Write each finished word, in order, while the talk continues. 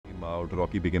out,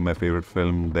 Rocky became my favorite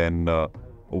film. Then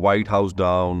White House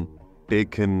Down,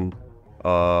 Taken,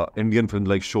 Indian films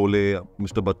like Sholay,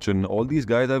 Mr. Bachchan, all these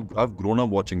guys, I've grown up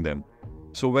watching them.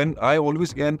 So when I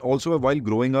always, and also while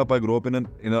growing up, I grew up in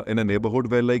a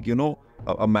neighborhood where, like,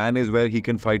 a man is where he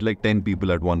can fight like 10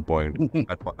 people at one point,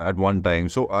 at one time.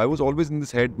 So I was always in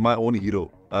this head, my own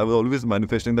hero. I was always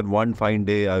manifesting that one fine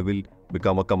day I will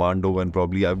become a commando and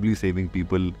probably I will be saving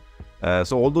people.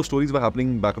 So all those stories were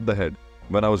happening back of the head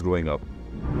when I was growing up.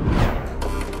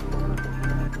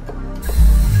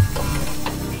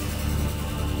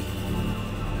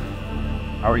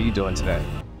 How are you doing today?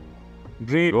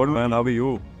 Great. Good, man. How are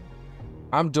you?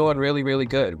 I'm doing really, really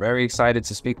good. Very excited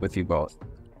to speak with you both.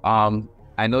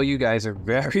 I know you guys are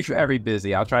very, very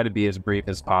busy. I'll try to be as brief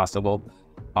as possible.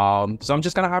 So I'm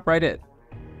just gonna hop right in.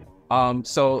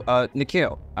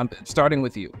 Nikhil, I'm starting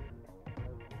with you.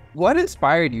 What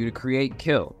inspired you to create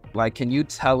Kill? Like, can you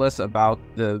tell us about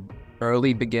the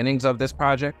early beginnings of this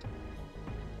project?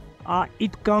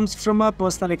 It comes from a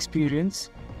personal experience.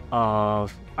 I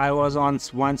was on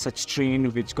one such train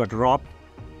which got robbed.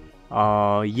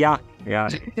 Yeah.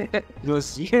 It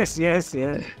was, yes.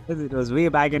 It was way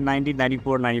back in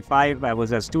 1994, 95. I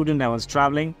was a student, I was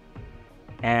traveling.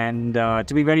 And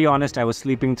to be very honest, I was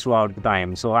sleeping throughout the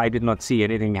time. So I did not see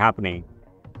anything happening.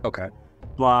 Okay.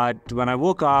 But when I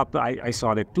woke up, I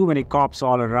saw that too many cops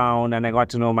all around, and I got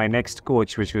to know my next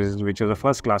coach, which was a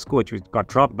first-class coach, which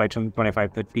got robbed by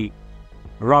 25, 30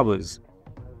 robbers.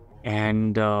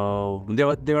 And there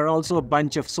were also a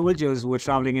bunch of soldiers who were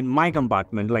traveling in my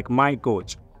compartment, like my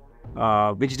coach,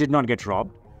 which did not get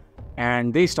robbed.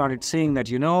 And they started saying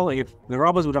that, if the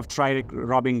robbers would have tried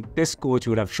robbing this coach,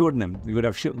 we would have shot them. We would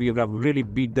have really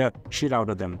beat the shit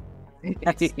out of them.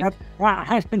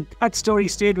 That story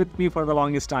stayed with me for the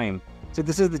longest time. So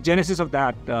this is the genesis of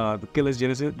that. The Kill is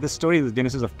genesis. This story is the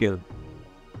genesis of Kill.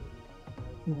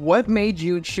 What made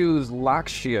you choose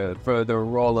Lakshya for the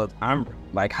role of Amrit?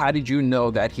 Like, how did you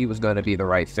know that he was going to be the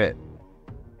right fit?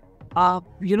 I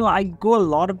go a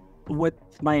lot with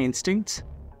my instincts.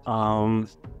 And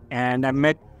I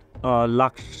met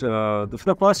Lakshya for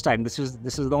the first time. This is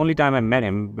the only time I met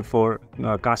him before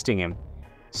casting him.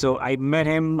 So I met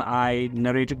him, I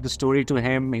narrated the story to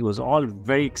him. He was all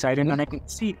very excited, and I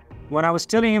could see, when I was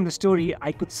telling him the story,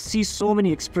 I could see so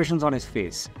many expressions on his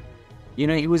face.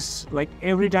 He was like,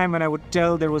 every time when I would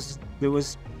tell, there was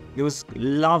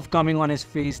love coming on his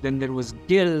face, then there was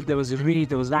guilt, there was rage,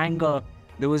 there was anger,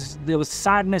 there was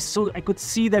sadness. So I could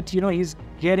see that, he's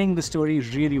getting the story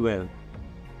really well.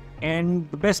 And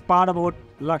the best part about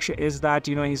Lakshya is that,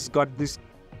 he's got this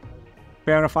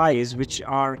pair of eyes which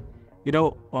are,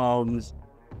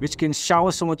 which can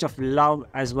shower so much of love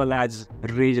as well as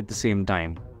rage at the same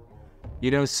time.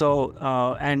 And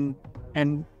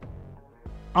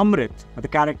Amrit, the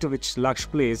character which Lakshya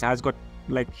plays,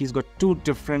 he's got two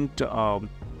different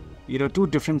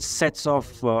sets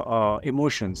of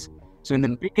emotions. So in the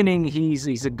beginning,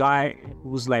 he's a guy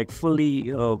who's like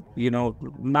fully,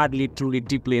 madly, truly,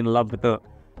 deeply in love with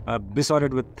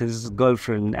besotted with his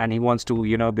girlfriend, and he wants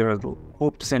to, there are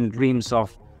hopes and dreams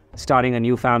of starting a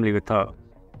new family with her,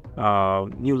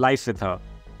 new life with her,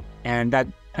 and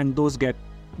those get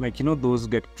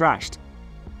trashed,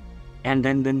 and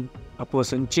then a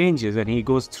person changes and he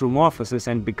goes through morphosis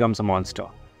and becomes a monster.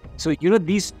 So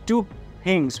these two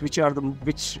things which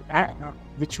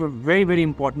were very, very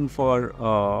important for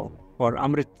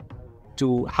Amrit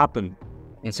to happen.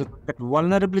 And so that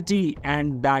vulnerability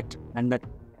and that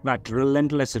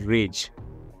relentless rage,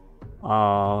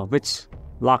 which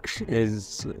Lakshya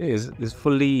is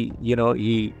fully,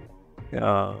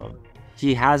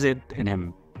 he has it in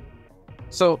him.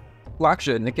 So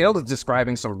Lakshya, Nikhil is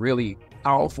describing some really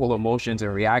powerful emotions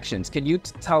and reactions. Can you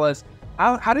tell us,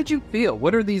 how did you feel?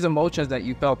 What are these emotions that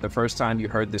you felt the first time you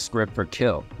heard the script for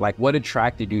Kill? Like, what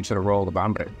attracted you to the role of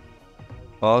Amrit?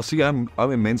 See, I'm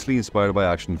immensely inspired by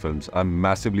action films. I'm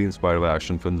massively inspired by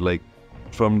action films. Like,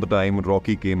 from the time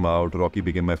Rocky came out, Rocky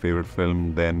became my favorite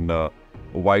film. Then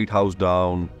White House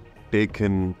Down,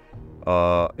 Taken,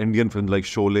 Indian films like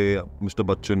Sholay, Mr.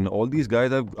 Bachchan, all these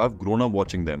guys, I've grown up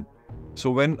watching them. So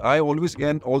when I always,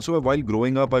 and also while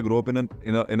growing up, I grew up in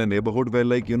a neighborhood where,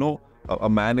 like, a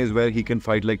man is where he can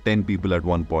fight like 10 people at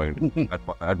one point,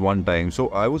 at one time. So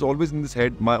I was always in this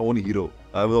head, my own hero.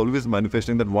 I was always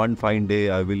manifesting that one fine day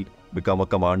I will become a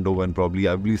commando and probably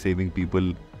I will be saving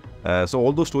people. So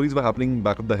all those stories were happening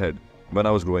back of the head when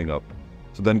I was growing up.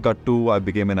 So then cut to, I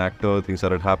became an actor, things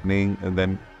started happening, and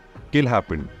then Kill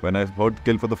happened. When I heard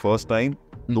Kill for the first time,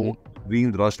 the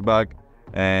dreams rushed back,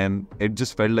 and it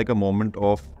just felt like a moment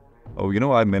of,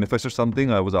 I manifested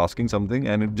something, I was asking something,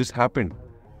 and it just happened.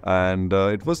 and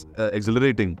it was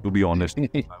exhilarating, to be honest.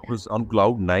 I was on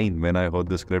cloud nine when I heard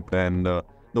the script, and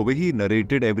the way he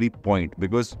narrated every point,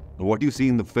 because what you see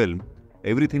in the film,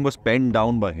 everything was penned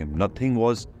down by him. Nothing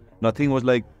was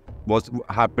like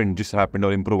just happened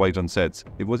or improvised on sets.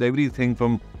 It was everything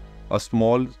from a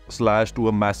small slash to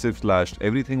a massive slash.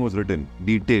 Everything was written,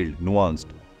 detailed, nuanced.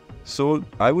 So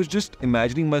I was just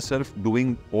imagining myself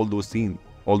doing all those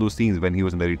scenes when he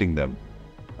was narrating them.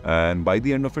 And by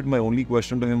the end of it, my only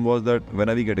question to him was that, when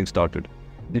are we getting started?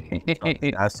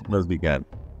 As soon as we can.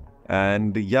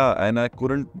 And yeah, and I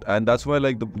couldn't, and that's why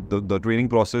like the training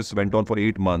process went on for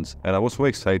 8 months, and I was so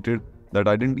excited that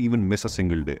I didn't even miss a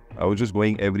single day. I was just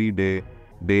going every day,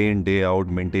 day in, day out,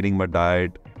 maintaining my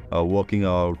diet, working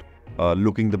out,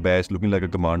 looking the best, looking like a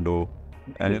commando.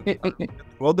 And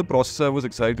throughout the process, I was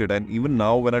excited, and even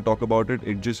now when I talk about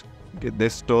it,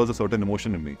 this stirs a certain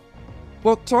emotion in me.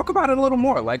 Well, talk about it a little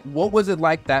more. Like, what was it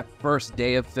like that first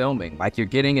day of filming? Like, you're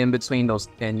getting in between those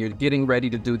and you're getting ready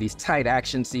to do these tight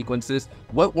action sequences.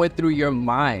 What went through your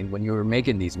mind when you were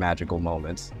making these magical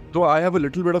moments? So I have a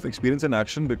little bit of experience in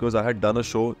action because I had done a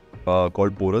show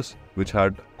called Porous, which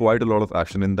had quite a lot of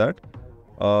action in that.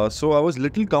 So I was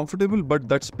little comfortable, but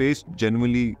that space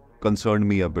genuinely concerned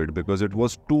me a bit because it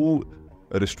was too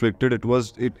restricted. It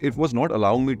was not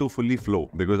allowing me to fully flow,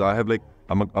 because I have like,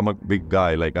 I'm a big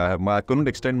guy. Like I couldn't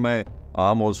extend my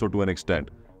arm also to an extent.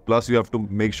 Plus you have to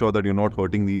make sure that you're not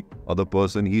hurting the other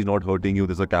person. He's not hurting you.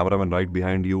 There's a cameraman right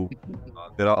behind you.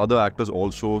 There are other actors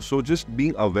also. So just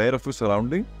being aware of your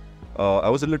surrounding. I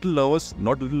was a little nervous,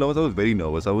 not little nervous, I was very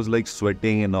nervous. I was like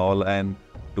sweating and all, and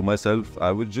to myself,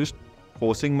 I was just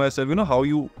forcing myself. You know how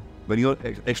when you're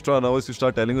extra nervous, you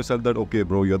start telling yourself that, okay,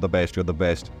 bro, you're the best,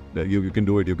 you can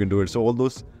do it. So all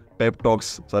those pep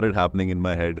talks started happening in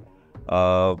my head.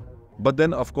 But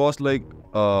then, of course, like,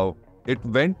 it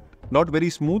went not very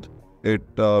smooth. It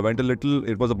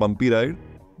was a bumpy ride,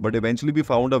 but eventually we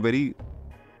found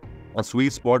a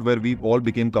sweet spot where we all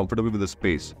became comfortable with the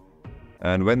space.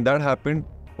 And when that happened,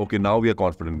 okay, now we are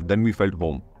confident. Then we felt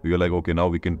home. We were like, okay, now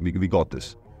we got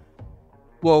this.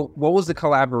 Well, what was the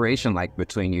collaboration like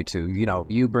between you two? You know,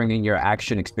 you bringing your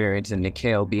action experience and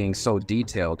Nikhil being so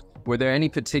detailed. Were there any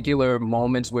particular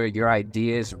moments where your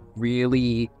ideas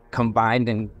really combined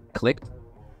and clicked?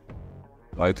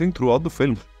 I think throughout the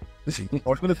film,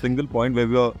 not been a single point where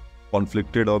we were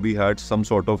conflicted or we had some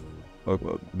sort of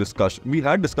discussion. We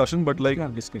had discussion, but like,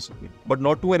 but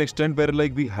not to an extent where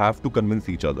like we have to convince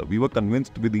each other. We were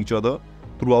convinced with each other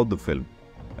throughout the film,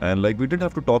 and like we didn't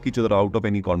have to talk each other out of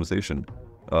any conversation.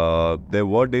 There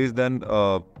were days then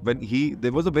when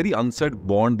there was a very unsaid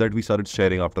bond that we started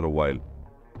sharing after a while.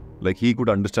 Like he could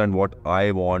understand what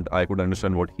I want, I could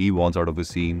understand what he wants out of the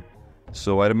scene.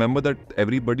 So I remember that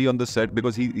everybody on the set,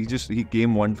 because he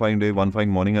came one fine day, one fine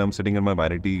morning, I'm sitting in my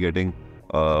vanity getting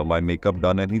my makeup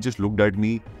done, and he just looked at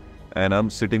me, and I'm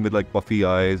sitting with like puffy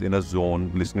eyes in a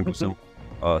zone, listening to some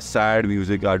sad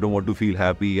music. I don't want to feel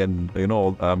happy, and you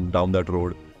know, I'm down that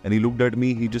road. And he looked at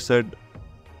me, he just said,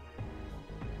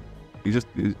 he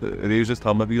raised his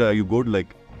thumb up, he's like, are you good?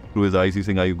 Like, through his eyes, he's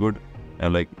saying, are you good? And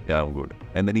I'm like, yeah, I'm good.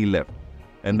 And then he left.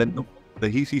 And then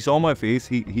he saw my face,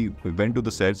 he went to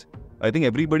the sets. I think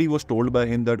everybody was told by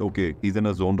him that, okay, he's in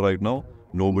a zone right now.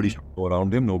 Nobody should go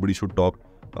around him. Nobody should talk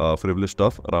frivolous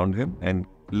stuff around him, and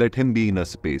let him be in a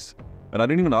space. And I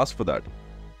didn't even ask for that.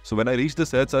 So when I reached the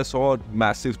sets, I saw a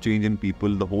massive change in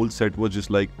people. The whole set was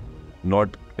just like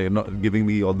not giving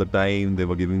me all the time.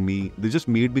 They just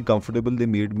made me comfortable. They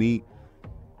made me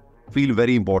feel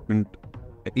very important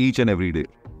each and every day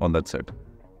on that set.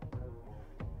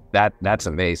 That's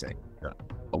amazing. Yeah.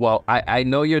 Well, I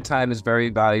know your time is very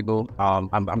valuable.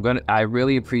 I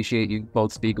really appreciate you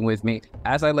both speaking with me.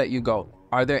 As I let you go,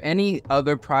 are there any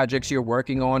other projects you're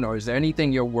working on, or is there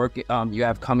anything you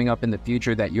have coming up in the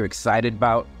future that you're excited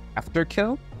about after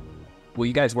Kill? Will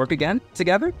you guys work again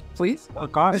together, please?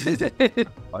 Of course.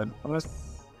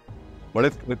 But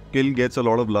if Kill gets a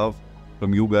lot of love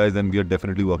from you guys, then we are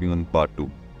definitely working on part 2.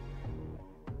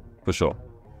 For sure.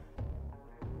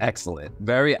 Excellent.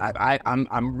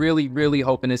 I'm really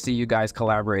hoping to see you guys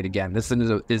collaborate again. This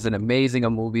is an amazing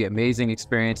movie, amazing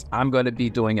experience. I'm going to be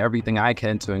doing everything I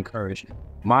can to encourage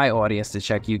my audience to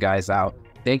check you guys out.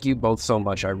 Thank you both so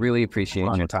much. I really appreciate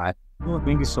your time. Oh,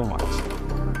 thank you so much.